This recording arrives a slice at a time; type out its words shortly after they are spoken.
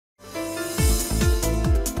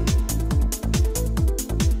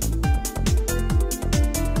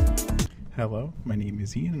Hello, my name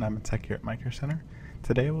is Ian and I'm a tech here at Micro Center.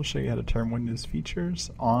 Today I will show you how to turn Windows features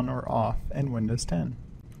on or off in Windows 10.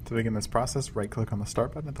 To begin this process, right-click on the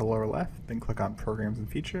Start button at the lower left, then click on Programs and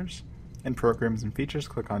Features. In Programs and Features,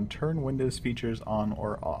 click on Turn Windows Features on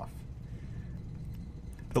or off.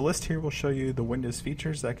 The list here will show you the Windows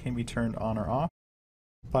features that can be turned on or off.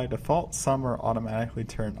 By default, some are automatically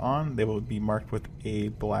turned on. They will be marked with a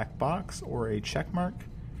black box or a check mark.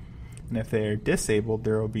 And if they are disabled,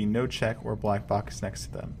 there will be no check or black box next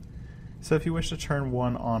to them. So if you wish to turn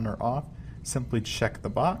one on or off, simply check the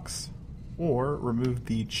box or remove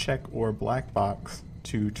the check or black box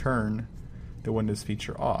to turn the Windows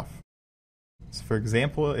feature off. So for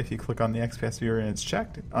example, if you click on the XPS viewer and it's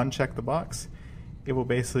checked, uncheck the box, it will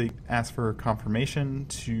basically ask for confirmation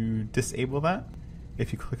to disable that.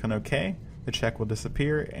 If you click on OK, the check will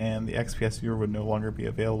disappear and the XPS viewer would no longer be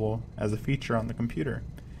available as a feature on the computer.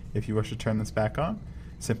 If you wish to turn this back on,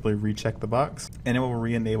 simply recheck the box and it will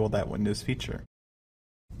re-enable that Windows feature.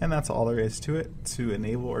 And that's all there is to it, to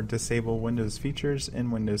enable or disable Windows features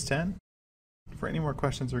in Windows 10. For any more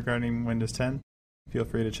questions regarding Windows 10, feel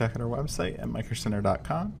free to check out our website at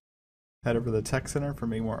microcenter.com. Head over to the Tech Center for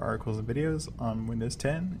many more articles and videos on Windows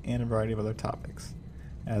 10 and a variety of other topics.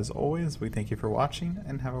 As always, we thank you for watching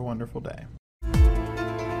and have a wonderful day.